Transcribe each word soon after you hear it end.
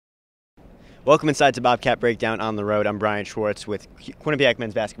Welcome inside to Bobcat Breakdown on the road. I'm Bryan Schwartz with Quinnipiac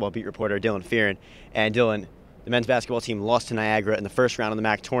men's basketball beat reporter Dylan Fearon. And Dylan, the men's basketball team lost to Niagara in the first round of the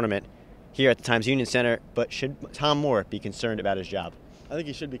MAC tournament here at the Times Union Center. But should Tom Moore be concerned about his job? I think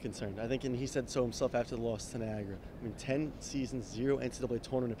he should be concerned. I think, and he said so himself after the loss to Niagara. 10 seasons, 0 NCAA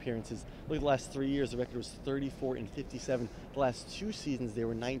tournament appearances. Look at the last 3 years, the record was 34-57. The last 2 seasons, they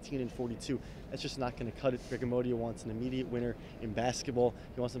were 19-42. That's just not going to cut it. Greg Amodio wants an immediate winner in basketball.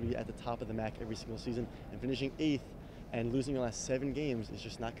 He wants to be at the top of the MAC every single season. And finishing 8th and losing the last 7 games is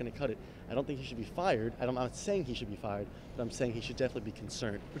just not going to cut it. I don't think he should be fired. I'm not saying he should be fired, but I'm saying he should definitely be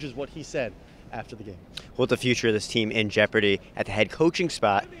concerned, which is what he said after the game. With the future of this team in jeopardy at the head coaching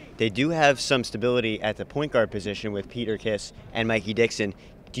spot, they do have some stability at the point guard position with Peter Kiss and Mikey Dixon.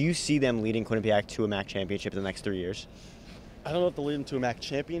 Do you see them leading Quinnipiac to a MAC championship in the next 3 years? I don't know if they'll lead them to a MAC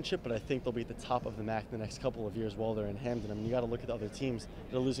championship, but I think they'll be at the top of the MAC in the next couple of years while they're in Hamden. I mean, you got to look at the other teams.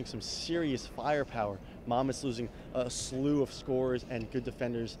 They're losing some serious firepower. Monmouth's losing a slew of scorers and good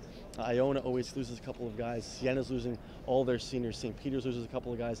defenders. Iona always loses a couple of guys. Siena's losing all their seniors. St. Peter's loses a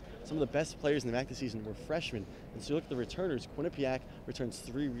couple of guys. Some of the best players in the MAC this season were freshmen. And so you look at the returners. Quinnipiac returns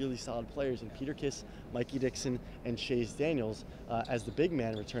 3 really solid players in Peter Kiss, Mikey Dixon, and Chase Daniels as the big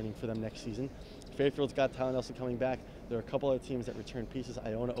man returning for them next season. Fairfield's got Tyler Nelson coming back. There are a couple other teams that return pieces.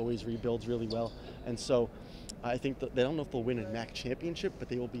 Iona always rebuilds really well. And so I think that they don't know if they'll win a MAC championship, but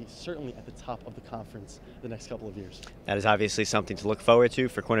they will be certainly at the top of the conference the next couple of years. That is obviously something to look forward to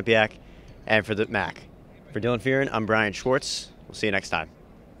for Quinnipiac and for the MAC. For Dylan Fearon, I'm Bryan Schwartz. We'll see you next time.